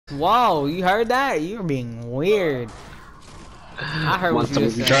Whoa, you heard that? You're being weird. I heard what you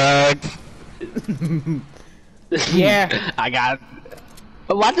just said. Yeah. I got.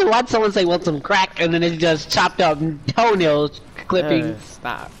 Why'd someone say want some crack and then it's just chopped up toenails clippings?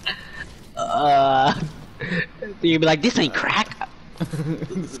 Stop. You'd be like, this ain't crack.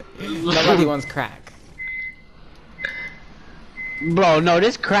 Nobody wants crack. Bro, no,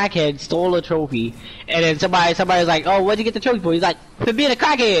 this crackhead stole a trophy, and then somebody's like, "Oh, what'd you get the trophy for?" He's like, "For being a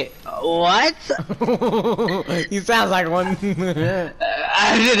crackhead." What? You sound like one.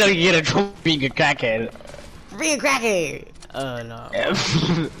 I didn't get a trophy for being a crackhead. For being a crackhead.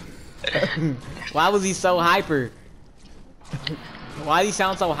 No. Why was he so hyper? Why did he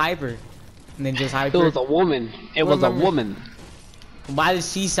sound so hyper? And then just hyper. It was a woman. It was a woman. Why did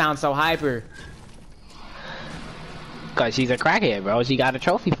she sound so hyper? Cause she's a crackhead, bro. She got a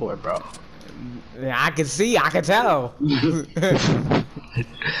trophy for it, bro. I can see, I can tell.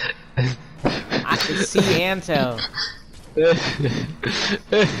 I can see and tell.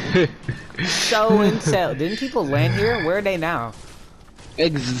 Show and tell. Didn't people land here? Where are they now?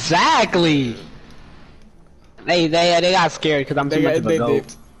 Exactly. They got scared because I'm too much of a goat.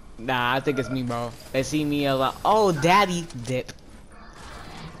 Dipped. Nah, I think it's me, bro. They see me a lot. Oh, daddy dip.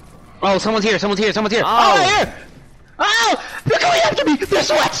 Oh, someone's here. Someone's here. Someone's here. Oh, they're here. Oh, they're coming after me! They're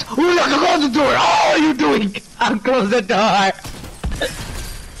sweats! We're not gonna close the door! Oh, what are you doing? I'll close the door!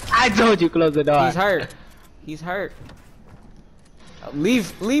 I told you close the door. He's hurt. He's hurt.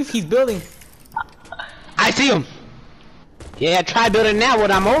 Leave, he's building. I see him! Yeah, try building now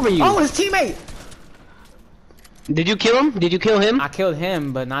when I'm over you. Oh, his teammate! Did you kill him? Did you kill him? I killed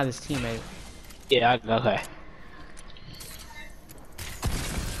him, but not his teammate. Yeah, okay.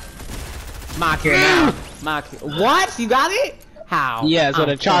 Mock here now. Mock. What? You got it? How? Yeah, so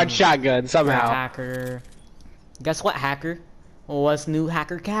the charged shotgun somehow. Hacker. Guess what, hacker? What's new,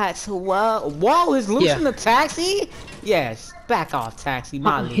 hacker cats? Whoa, whoa! Is loose in the taxi? Yes. Back off, taxi.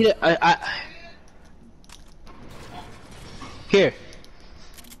 Molly. Here.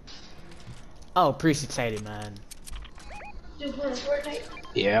 Oh, appreciate it, man. Just playing Fortnite?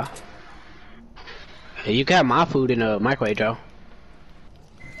 Yeah. Hey, you got my food in a microwave, Joe.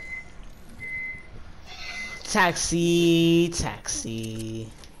 Taxi, taxi.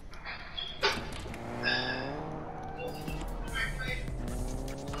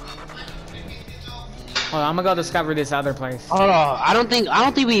 Hold on, I'm gonna go discover this other place. Hold on, I don't think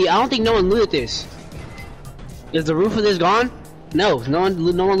no one looted this. Is the roof of this gone? No one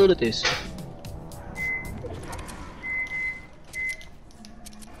looted this.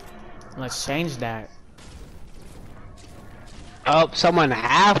 Let's change that. Oh, someone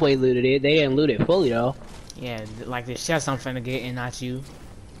halfway looted it. They didn't loot it fully though. Yeah, like this chest I'm finna get and not you.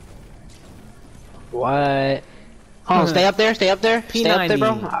 What? Hold on, stay up there, stay up there, P90. stay up there,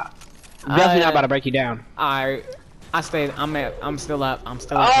 bro. Definitely not about to break you down. Alright, I stayed. I'm still up. I'm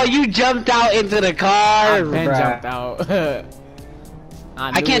still up. Oh, you jumped out into the car, I been bruh. jumped out.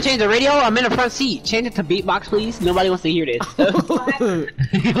 I can't change the radio. I'm in the front seat. Change it to beatbox, please. Nobody wants to hear this.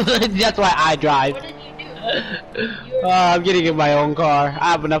 That's why I drive. What did you do? I'm getting in my own car.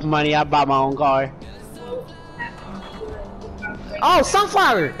 I have enough money. I bought my own car. Oh,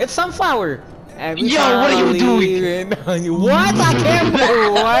 sunflower! It's sunflower. Yo, what are you doing? What? I can't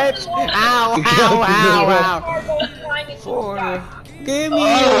move. What? Ow! Ow! Give me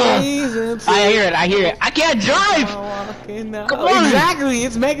a reason to. I hear it. I hear it. I can't drive. Come on. Exactly.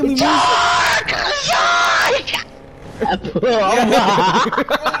 It's making me move.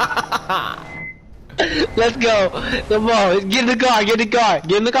 Let's go. Come on. Get in the car. Get in the car.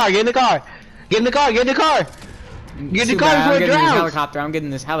 Get in the car. Get in the car. Get in the car. Get in the car. Get in the car before it drowns. I'm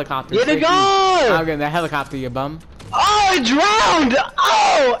getting this helicopter. Get in the car. I'm getting the helicopter, you bum. Oh, it drowned.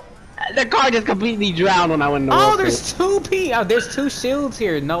 Oh, the car just completely drowned when I went in the water. Oh, there's there's two shields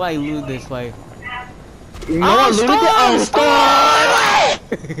here. Nobody looted this place. No one looted it?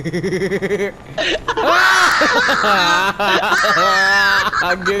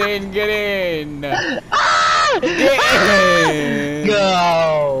 Oh, Get in, get in. Get in.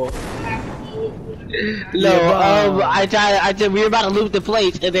 Go. No, I tried, we were about to loot the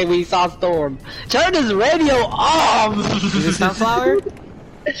place, and then we saw Storm. Turn this radio off! Is it sunflower?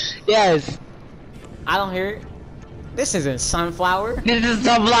 Yes. I don't hear it. This isn't sunflower. This is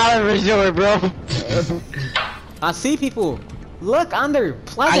sunflower for sure, bro. I see people. Look under.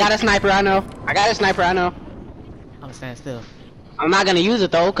 Pleasant. I got a sniper, I know. I got a sniper, I know. I'm gonna stand still. I'm not gonna use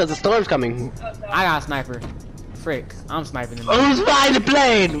it though, cause the storm's coming. I got a sniper. Frick, I'm sniping him. Who's flying the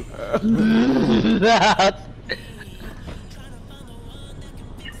plane?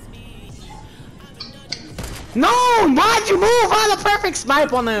 No! Why'd you move? I had a perfect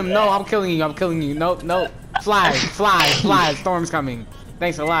snipe on him. No, I'm killing you. I'm killing you. Nope, nope. Fly, fly, fly. Storm's coming.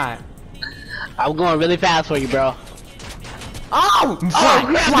 Thanks a lot. I'm going really fast for you, bro. Oh! Fly,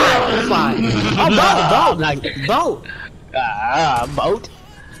 fly, fly. Oh, boat. Boat.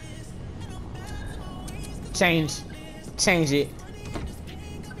 Change it.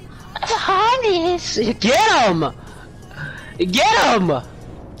 Harness. Get him. Get him.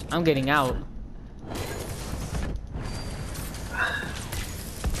 I'm getting out.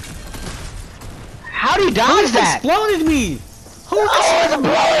 How do you dodge that? Exploded me. It's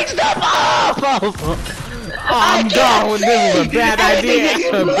blowing stuff up. I'm done. This is a bad idea. It's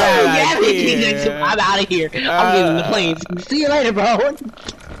a bad idea. I'm out of here. I'm getting in the planes. See you later, bro.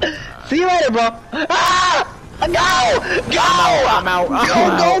 See you later, bro. Ah! Go! Go! I'm out. Go!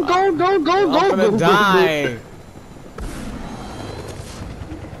 I'm gonna die.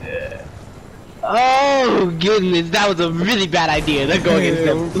 Oh goodness, that was a really bad idea. Let's go against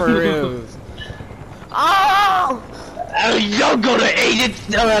them. For real. Oh! Don't go to agent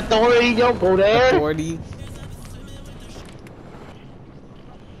authority. Don't go there. Authority.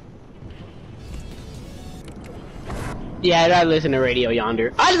 Yeah, I listen to radio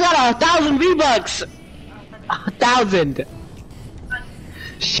yonder. I just got 1,000 V-Bucks. 1,000.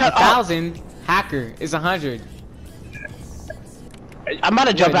 Shut up. 1,000 hacker is 100. I'm about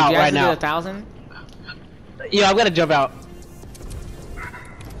to jump out right now. 1,000? Yeah, I'm gonna jump out.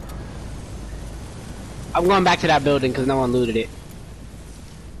 I'm going back to that building because no one looted it.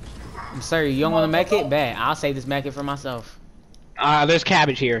 I'm sorry, you don't want to make it? Bet. I'll save this make it for myself. There's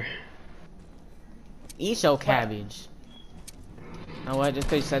cabbage here. Eat your cabbage. You know what? Just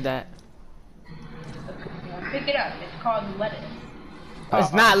because you said that. Pick it up. It's called lettuce.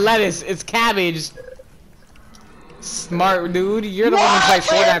 It's not lettuce. It's cabbage. Smart dude. You're the one who plays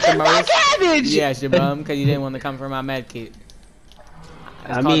Fortnite the most. Cabbage! Yes, you bum, because you didn't want to come for my med kit.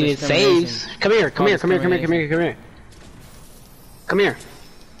 I mean, it saves. Come here. Come here.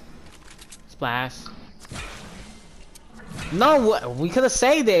 Splash. No, we could have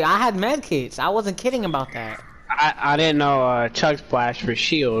saved it. I had med kits. I wasn't kidding about that. I didn't know Chug Splash for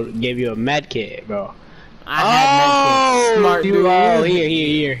Shield gave you a med kit, bro. I had med kits. Smart dude. Oh,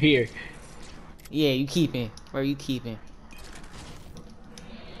 here. Yeah, you keeping. Where are you keeping?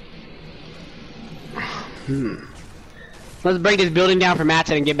 Let's break this building down for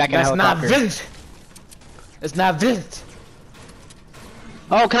Matson and get back in the helicopter. It's not vent.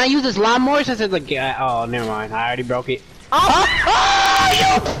 Oh, can I use this lawnmower since it's like... oh, never mind. I already broke it. Oh!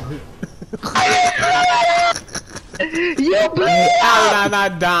 You blew How did I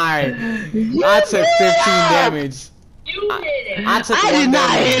not die? I took 15 damage. You did it. I did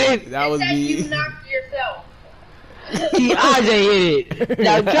not hit it. That was me. You knocked yourself. I just hit it.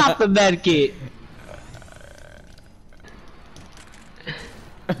 Now drop the med kit.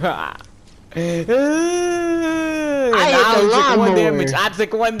 I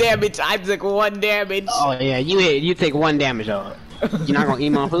took one damage. I took one damage. Oh yeah, you take 1 damage though. You're not gonna eat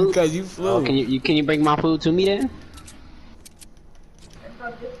my food? Because you flew. Oh, can you bring my food to me then?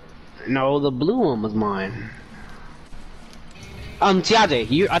 No, the blue one was mine.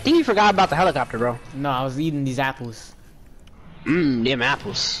 Tiaje, I think you forgot about the helicopter, bro. No, I was eating these apples. Them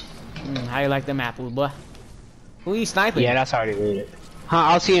apples. How you like them apples, boy? Who you sniping? Yeah, that's already looted. Huh,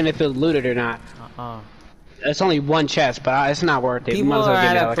 I'll see if it's looted or not. It's only 1 chest, but it's not worth it. People are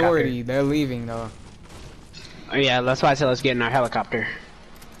at authority. They're leaving though. Oh, yeah, that's why I said let's get in our helicopter.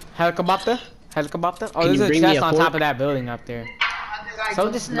 Helicopter? Oh, there's a chest on top of that building up there.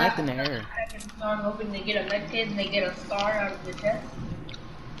 So just snipe in the air. I'm hoping they get a med kit and they get a star out of the chest.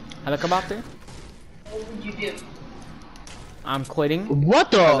 Helicopter? What would you do? I'm quitting.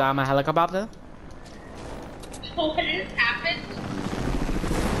 What the? Because I'm a helicopter. What has happened?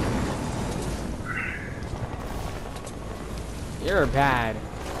 You're bad.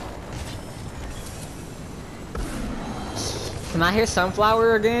 Can I hear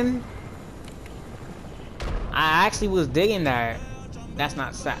Sunflower again? I actually was digging that. That's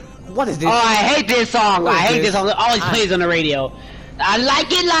not sad. What is this? Oh, I hate this song. I hate this song. It always plays on the radio. I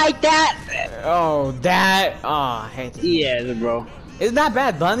like it like that. Oh, that. Oh, I hate it. Yes, bro. Isn't that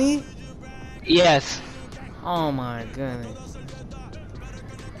Bad Bunny? Yes. Oh my goodness.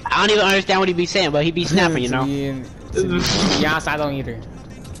 I don't even understand what he be saying, but he be snapping, you know. To be honest, I don't either.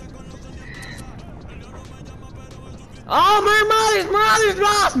 Oh,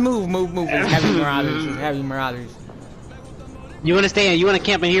 Marauders! Move. It's heavy Marauders. You wanna stay in? You wanna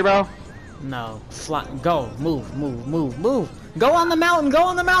camp in here, bro? No. Go. Move. Go on the mountain. Go.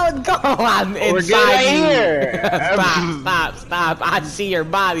 I'm inside We're good right you. here. Stop. I see your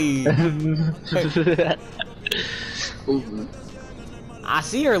body. I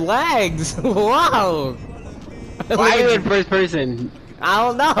see your legs. Wow. Why are you in first person? I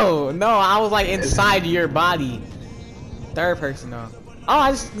don't know. No, I was like inside your body. Third person though. Oh,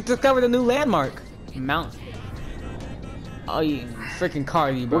 I just discovered a new landmark. Mountain. Oh, you freaking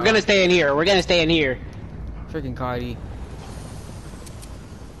Cardi, bro. We're gonna stay in here. We're gonna stay in here. Freaking Cardi.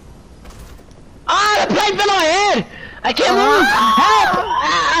 Ah, the plane fell on my head! I can't move!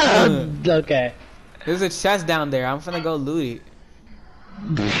 Help! Okay. There's a chest down there. I'm finna go loot it.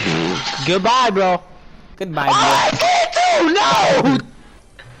 Goodbye, bro. Goodbye, Oh, bro. I can't do! No!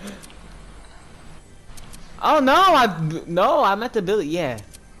 Oh no, I meant to build it. Yeah.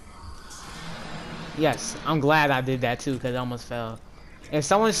 Yes, I'm glad I did that too, cause I almost fell. If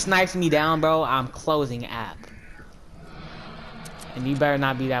someone snipes me down, bro, I'm closing app. And you better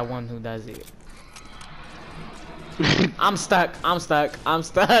not be that one who does it. I'm stuck. I'm stuck. I'm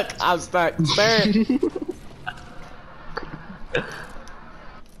stuck. I'm stuck. Sir.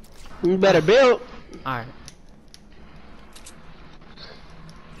 You better build. Alright.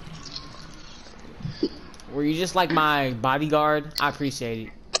 Were you just like my bodyguard? I appreciate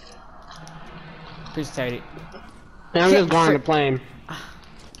it. Appreciate it. Man, I'm just going to plane.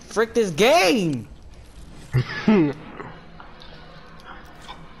 Frick this game!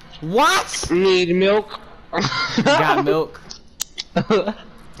 What? Need milk. Got milk.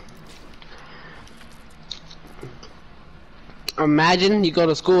 Imagine you go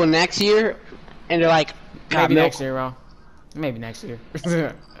to school next year and they're like, Maybe milk. next year, bro. Maybe next year.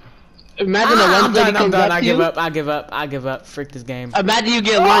 Imagine the lunch lady comes up I to give you. up. I give up. I give up. Frick this game. Imagine you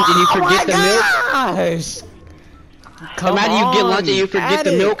get lunch and you forget the milk. Gosh! Come Imagine you get lunch and you forget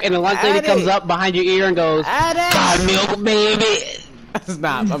the milk and the lunch lady comes up behind your ear and goes, got milk, baby.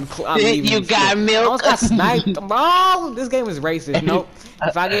 Stop. I'm leaving. You got milk. I almost got sniped. Bro, this game is racist. Nope.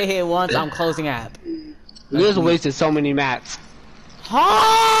 If I get hit once, I'm closing app. You just wasted so many mats.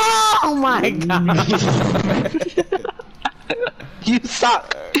 Oh my god. You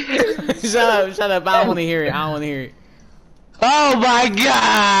suck. Shut up. I don't want to hear it. I don't want to hear it. Oh my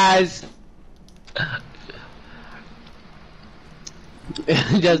gosh.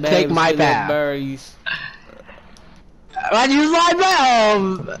 Just take my path. Why'd you slide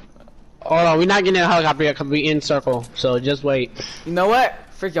back? Hold on, we're not getting in a helicopter yet because we in circle. So just wait. You know what?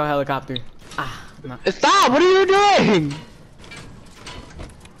 Frick your helicopter. Ah, no. Stop! What are you doing?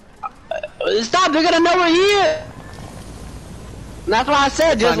 Stop! They're gonna know we're here. That's why I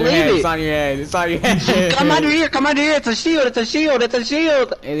said just leave it. It's on your head. It's on your head. Come under here. Come under here. It's a shield. It's a shield. It's a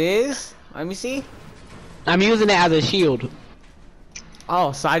shield. It is. Let me see. I'm using it as a shield.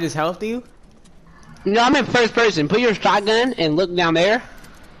 Oh, so I just helped you? No, I'm in first person. Put your shotgun and look down there.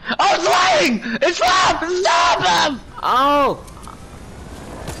 Oh, it's flying! It's flying! Stop him! Oh!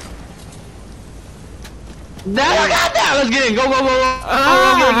 No, I got that! Let's get in! Go, go, go,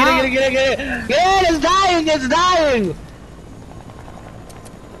 go! Get it! Get it! It's dying! It's dying!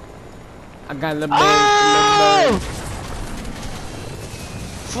 I got the bird. Oh!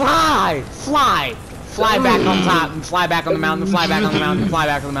 Fly! Fly! Fly back on top and fly back on the mountain, fly back on the mountain, fly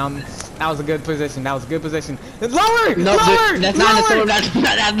back on the mountain. That was a good position. That was a good position. It's lower! No, lower! that's not a storm.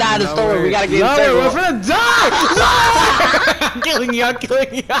 That's not a storm. We gotta get in Lower! We're circle. finna die! I'm killing you! I'm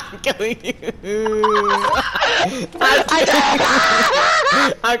killing you! I'm killing you!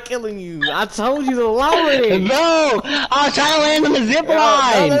 I'm killing you! I told you to lower it! No! I was trying to land on the zip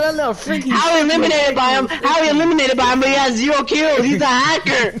line! No, freaky! How we eliminated by him? How we eliminated by him? But he has 0 kills. He's a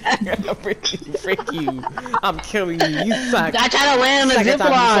hacker. Frick you! I'm killing you! You suck! I tried to land on the Second zip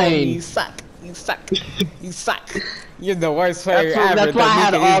time you told me line. you suck! You suck! You suck! You're the worst player ever. That's why I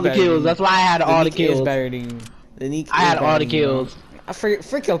had all the kills. That's why I had all the kills. Is better than you. The Neek I had all the kills. I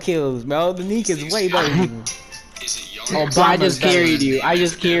frick your kills, bro. The Neek is way better than you. Oh, bro, I just carried you. I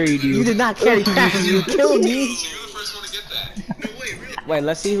just carried you. You did not carry passes. You killed me. You're the first one to get that. No, wait, really? Wait,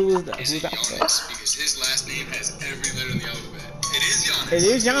 let's see who's that. Is it Giannis? Because his last name has every letter in the alphabet. It is Giannis. It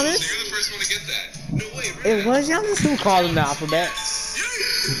is Giannis? So you're the first one to get that. No, wait, really? It was Giannis. Who called him the alphabet?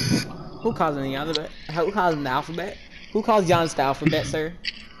 Who calls him the alphabet? Who calls him the alphabet? Who calls Giannis the alphabet, sir?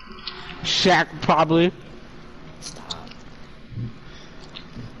 Shaq, probably. Stop.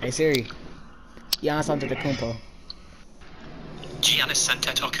 Hey Siri. Giannis Antetokounmpo. Giannis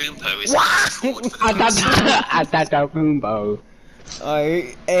Antetokounmpo is Antetokounmpo.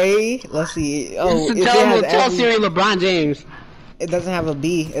 Alright, A. Let's see. Oh, Tell Siri LeBron James. It doesn't have a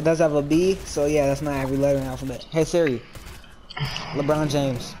B. It does have a B, so yeah, that's not every letter in the alphabet. Hey Siri. LeBron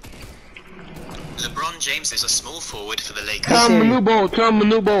James. LeBron James is a small forward for the Lakers. Tell him a new ball. Tell him a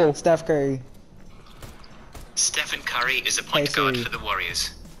new ball. Steph Curry. Stephen Curry is a point guard for the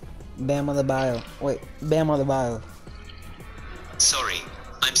Warriors. Bam on the bio. Wait, bam on the bio. Sorry,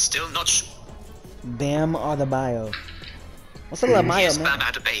 I'm still not sure. Bam on the bio. What's up with the bio, Here's man?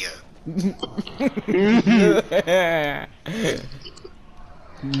 Bam Adebayo.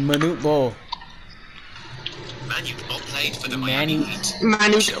 Manute Ball. Manute Ball played for the Miami Heat,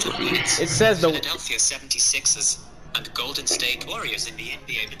 Washington Wizards, It says the Philadelphia 76ers, and Golden State Warriors in the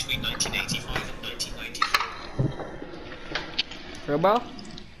NBA between 1985 and 1994. real bro.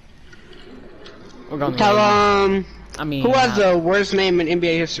 We're going Tell I mean, who has the worst name in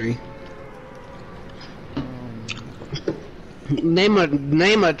NBA history? Name a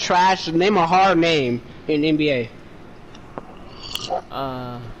hard name in NBA.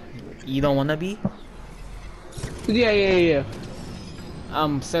 You don't wanna be? Yeah.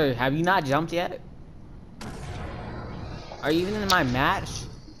 Sir, have you not jumped yet? Are you even in my match?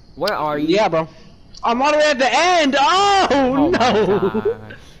 Where are you? Yeah, bro. I'm all the way at the end. Oh my no.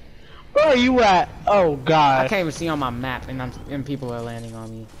 gosh. Where are you at? Oh I god. can't even see on my map, and people are landing on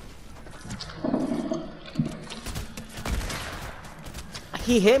me.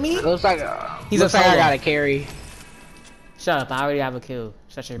 He hit me? Looks like He's looks a like I solo. got a carry. Shut up! I already have a kill.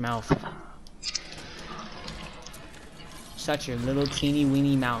 Shut your mouth. Shut your little teeny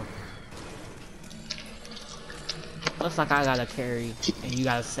weeny mouth. Looks like I got a carry, and you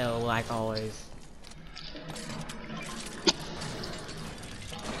gotta sell like always.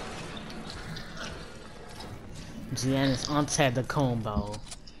 Giannis Antetokounmpo.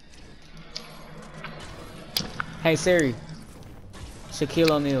 Hey Siri. Shaquille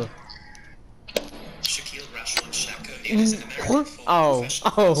O'Neal. Shaquille Rashwan Shaq O'Neal is an American former Oh,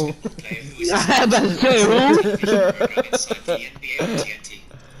 professional basketball player who is I was about to say who? program inside the NBA on TNT.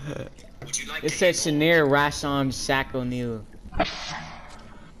 Would you like It to said hear more? Shanair Rashon Shaq O'Neal.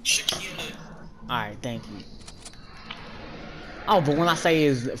 Shaquille. Alright, thank you. Oh, but when I say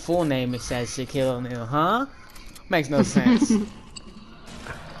his full name, it says Shaquille O'Neal, huh? Makes no sense.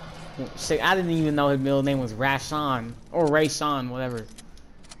 Shit, I didn't even know his middle name was Rashon or Rayshawn, whatever.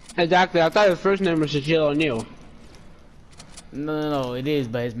 Exactly. I thought his first name was Shaquille O'Neal. No, it is,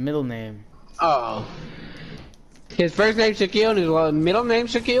 but his middle name, Oh. His first name Shaquille and his middle name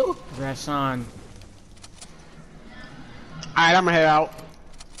Shaquille? Rashon. Alright, I'm gonna head out.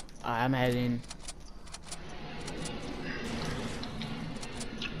 I'm heading.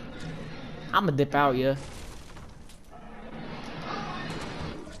 I'ma dip out, yeah.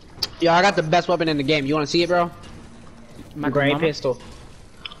 Yo, I got the best weapon in the game. You wanna see it, bro? My Gray mama? pistol.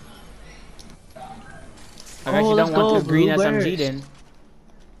 I guess you let's don't want go, this green Blue SMG Birds. then.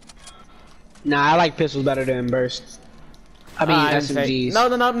 Nah, I like pistols better than bursts. I mean I didn't say- SMGs.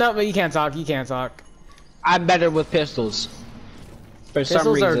 No, but you can't talk, you can't talk. I'm better with pistols. For some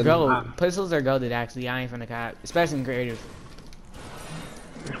Pistols reason. are gold. Pistols are goaded actually, I ain't finna cap. Especially in creative.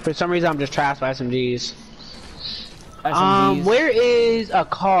 For some reason, I'm just trash by SMGs. SMGs. Where is a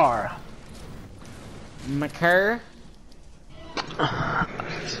car? McCurr?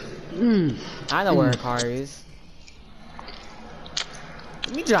 I know where a car is.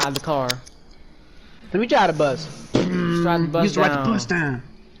 Let me drive the car. Let me drive the bus. Just drive the bus Used to ride down. the bus down.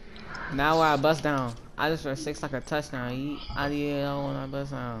 Now where I bust down. I just for 6 like a touchdown. I when I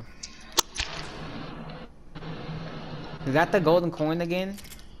bust down. Is that the golden coin again?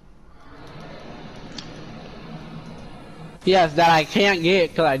 Yes, that I can't get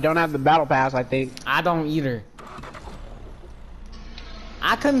because I don't have the battle pass, I think. I don't either.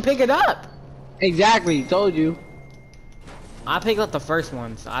 I couldn't pick it up. Exactly, told you. I picked up the first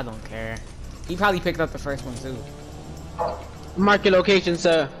one, so I don't care. He probably picked up the first one too. Mark your location,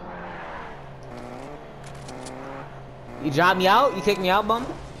 sir. You dropped me out? You kicked me out, bum?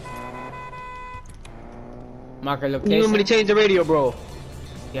 Marker You want me to location? change the radio, bro?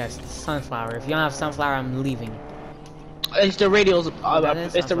 Yes, sunflower. If you don't have sunflower, I'm leaving. It's the radios. That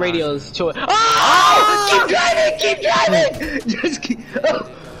is It's the sunflower. radios to it. Oh! Keep driving! Keep driving! Just keep.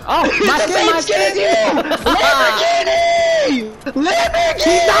 Oh, my It's the skin, my same skin as skin! you! Lamborghini! Lamborghini!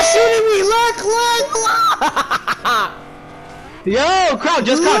 He's not shooting me! Look! Yo, crouch!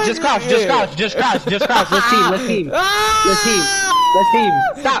 Just crouch! Just crouch! Just crouch! Just crouch! Just crouch! Let's team! Let's team! Let's team! Let's team!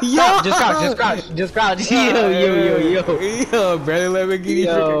 Stop! Stop! Just crouch! Just crouch! Just crouch! Yo! Yo, brother Lamborghini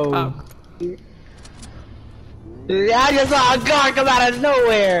Yo. freaking pop. I just saw a car come out of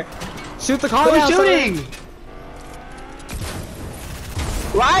nowhere! Shoot the car Who's down, son. shooting?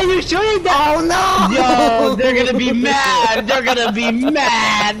 Why are you shooting that? Oh no! Yo, they're gonna be mad! They're gonna be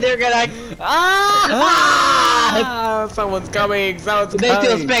mad! They're gonna... Ah! Someone's coming! Someone's They coming!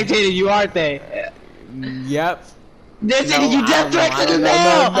 still spectating you, aren't they? Yep. They're sending you death threats in the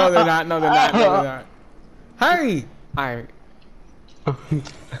mail! No, they're not. No, they're not. No, they're not. Hurry! Alright.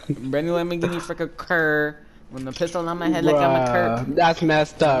 Brand new Lamborghini frickin' Cur. When the pistol on my head like I'm a Kirk. That's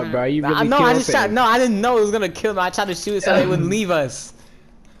messed up, bro. You really No, I just killed shot. No, I didn't know it was gonna kill them. I tried to shoot it so they wouldn't leave us.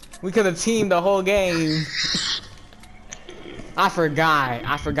 We could have teamed the whole game. I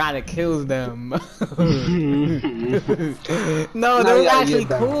forgot it kills them. No, that was actually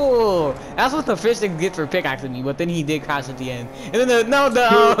cool. That's what the fish did get for pickaxing me, but then he did crash at the end. And then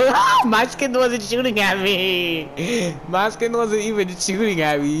my skin wasn't shooting at me. My skin wasn't even shooting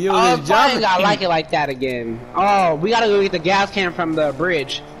at me. Oh, fine, I like it like that again. Oh, we gotta go get the gas can from the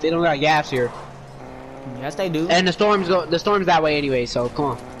bridge. They don't got gas here. Yes, they do. And the storm's that way anyway. So come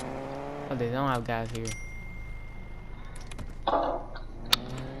on. Oh, they don't have gas here.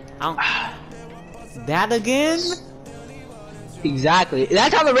 That again? Exactly.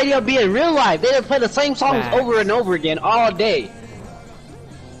 That's how the radio be in real life. They just play the same songs over and over again all day.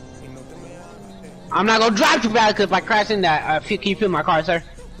 I'm not gonna drive too bad because if I crash in that, can you feel my car, sir?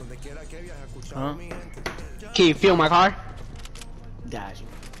 Huh? Can you feel my car? Got you.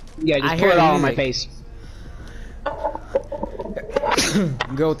 Yeah, just pour it all on my face.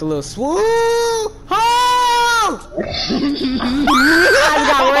 Go with the little swoop. Oh! I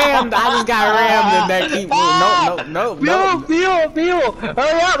just got rammed and that keep nope. Fuel.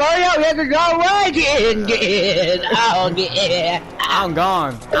 Hurry up, we have to go away. Get. I'm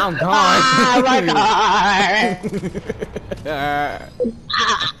gone. Ah, my car.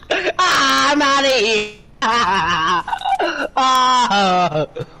 I'm out of here.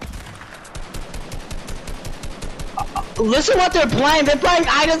 Listen what they're playing. They're playing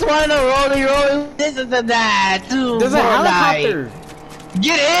I Just Wanna Roll. This is the that. There's a helicopter.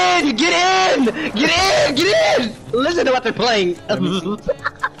 Get in. Listen to what they're playing.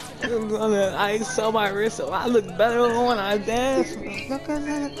 I saw my wrist, so I look better when I dance. We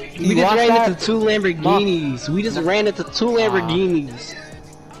just ran into two Lamborghinis.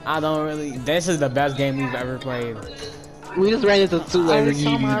 I don't really. This is the best game we've ever played. We just ran into two Lamborghinis,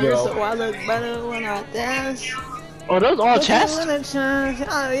 I saw my wrist, so bro. I look better when I dance. Oh, those all chests?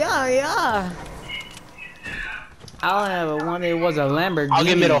 Yeah. All I ever wanted was a Lamborghini. I'll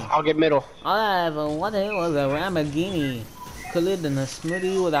get middle. All I ever wanted was a Lamborghini. Could live in a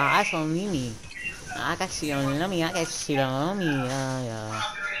smoothie with an ice on me. I got shit on me. Yeah.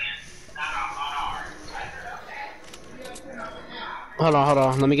 Hold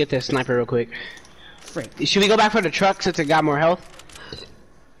on. Let me get this sniper real quick. Frick. Should we go back for the truck since it got more health?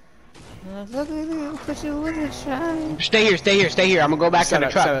 Stay here. I'm gonna go back to the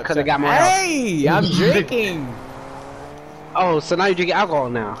truck because it got more health. Hey, I'm drinking. Oh, so now you're drinking alcohol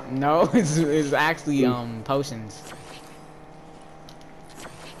now? No, it's actually potions.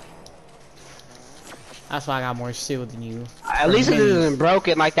 That's why I got more shield than you. At least it isn't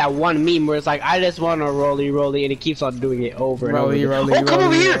broken like that one meme where it's like, I just want to rolly, and it keeps on doing it over and over. Oh, come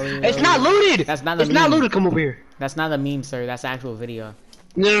over here! It's not looted! That's not a meme. It's not looted, come over here. That's not a meme, sir. That's actual video.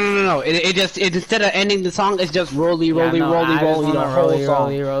 No. It just, instead of ending the song, it's just rolly, the whole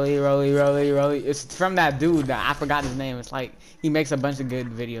song. Rolly. It's from that dude that I forgot his name. It's like, he makes a bunch of good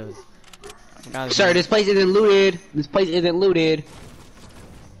videos. Sir, this place isn't looted.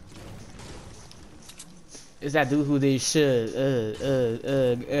 It's that dude who they should.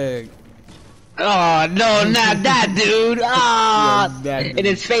 Oh no, not that dude. Ah, and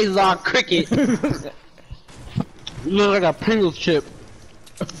his face is all cricket. Look like a Pringles chip.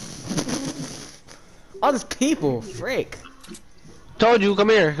 All these people, frick. Told you, come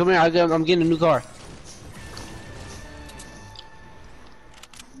here. I'm getting a new car.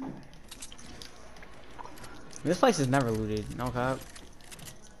 This place is never looted. No cop.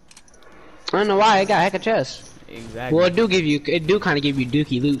 I don't know why. It got a heck of chests. Exactly. Well, it do kind of give you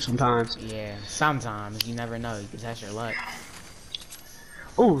dookie loot sometimes. Yeah, sometimes you never know because that's your luck.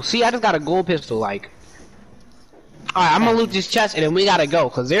 Oh, see, I just got a gold pistol. Like, all right, I'm gonna loot this chest and then we gotta go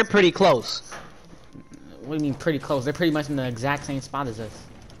because they're pretty close. What do you mean pretty close? They're pretty much in the exact same spot as us.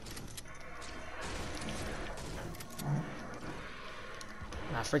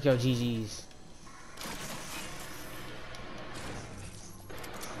 Nah, frick your GGs.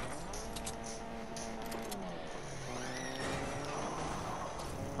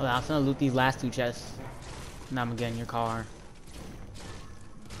 Hold on, I'm gonna loot these last two chests. Now I'm gonna get in your car.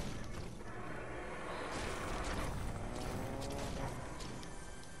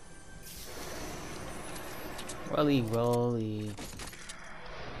 Rolly.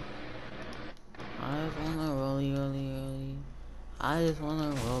 I just wanna rolly. I just wanna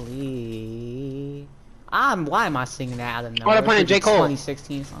rolly. Why am I singing that out of nowhere? Oh, they're playing J. Cole.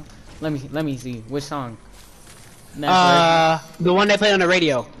 2016 song. Let me see which song. The one they play on the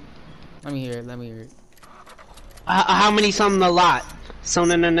radio. Let me hear it. How many something a lot? So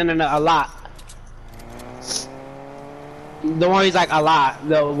no, a lot. The one he's like a lot.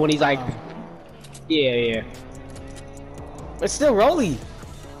 The one he's like, yeah. It's still Rolly.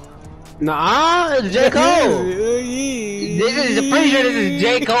 Nah, it's J. Cole. This is pretty sure this is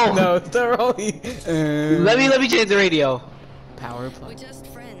J. Cole. No, it's still Rolly. Let me change the radio. Power play.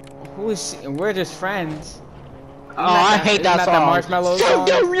 Who is she? We're just friends. Oh, I hate that song. That Marshmallow song.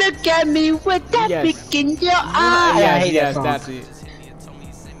 Don't look at me with that look in your eye. I hate that song. That's it.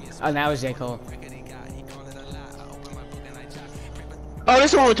 Oh, now it's J. Cole. Oh,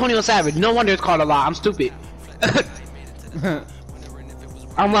 this one with 21 Savage. No wonder it's called a lot. I'm stupid.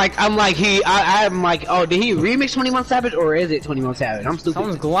 I'm like, oh, did he remix 21 Savage or is it 21 Savage? I'm stupid.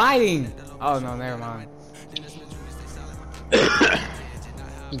 Someone's gliding. Oh no, never mind.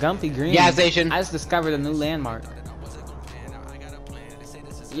 Gumpy Green. Gas station. I just discovered a new landmark.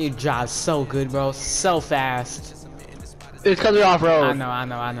 You drive so good, bro. So fast. It's because we're off road. I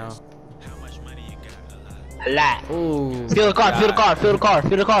know. A lot. Ooh. Fill the car.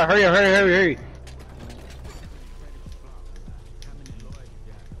 Hurry.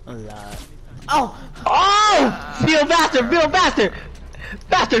 A lot. Oh! Feel faster. Faster.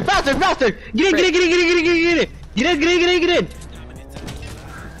 Get in.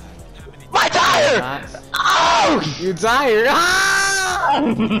 My tire! Oh! You're tired. Ah!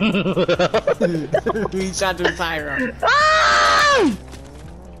 We shot your tire off.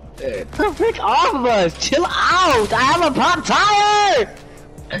 Frick off of us! Chill out! I have a pop tire!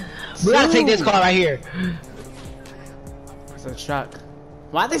 We gotta take this car right here. It's a truck.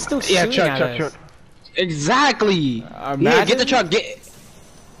 Why are they still shooting at us? Truck. Exactly! Yeah, get the truck, get it.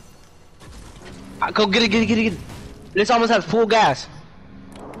 Go get it. This almost has full gas.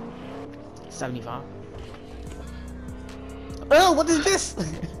 75. Oh, what is this?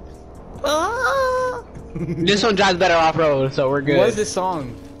 Ah! This one drives better off-road, so we're good. What is this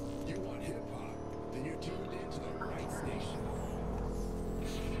song?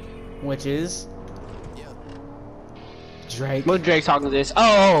 Which is Drake. What Drake song is this?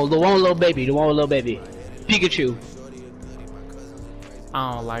 Oh, the one with Lil Baby. Pikachu.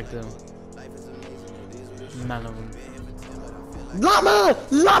 I don't like them. None of them.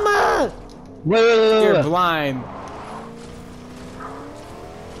 Llama! Wait. You're blind.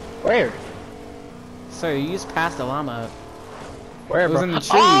 Where? Sir, you just passed the llama. Where, It was bro? in the tree.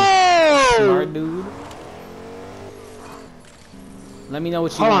 Oh! Smart dude. Let me know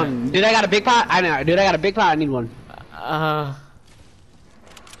what you Hold want. on. Dude, I got a big pot? I got a big pot. I need one.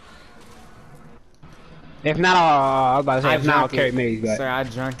 If not, I was about to say, if not, I'll carry Maze, but... Sir, I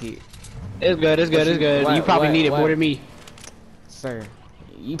drunk it. It's good. You probably need it more than me. Sir,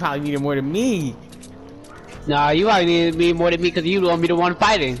 you probably need it more than me. Nah, you probably need me more than me because you want me the one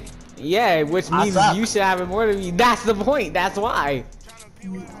fighting. Yeah, which means you should have it more than me. That's the point. That's why.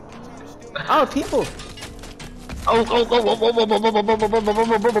 Oh, people. Oh.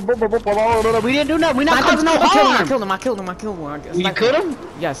 We didn't do nothing. We not causing no harm. I killed him. You killed him?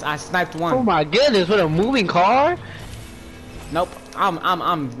 Yes, I sniped one. Oh my goodness, with a moving car? Nope.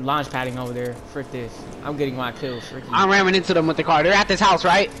 I'm launch padding over there. Frick this. I'm getting my kills. I'm ramming into them with the car. They're at this house,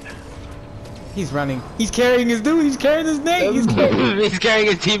 right? He's running. He's carrying his dude. He's carrying his name. He's carrying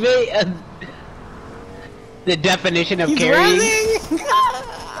his teammate. The definition of carrying.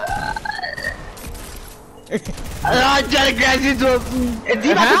 I'm trying to crash into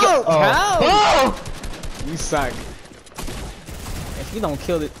him. Help! Oh! You suck. If you don't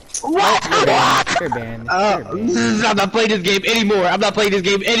kill it. What? You're banned. I'm not playing this game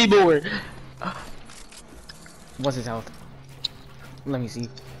anymore. What's his health? Let me see.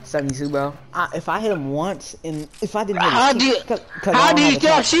 72, bro. If I hit him once, and if I didn't hit him, how do you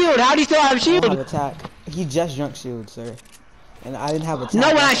still have shield? How do you still have shield? I don't have attack. He just junked shield, sir. And I didn't have attack. No,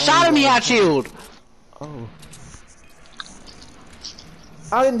 when I shot him, he had shield. Oh.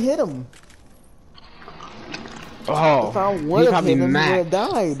 I didn't hit him. Oh. If I would have hit him, he would have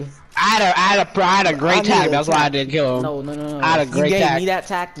died. I had a great tag. That's why I didn't kill him. No. I had a great tag. If he gave me that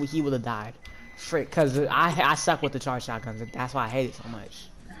tag, he would have died. Frick, cause I suck with the charged shotguns. That's why I hate it so much.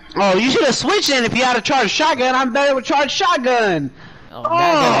 Oh, you should have switched in if you had a charged shotgun. I'm better with charged shotgun. Oh,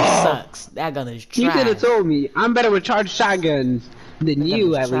 that gun sucks. That gun is trash. You could have told me. I'm better with charged shotguns than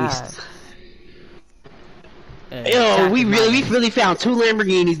you, at least. Yo, we really found two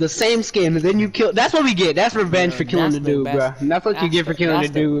Lamborghinis, the same skin, and then you killed. That's what we get. That's revenge for killing the dude, bro. That's what you get for killing the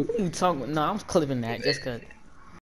dude. No, I'm clipping that just cause.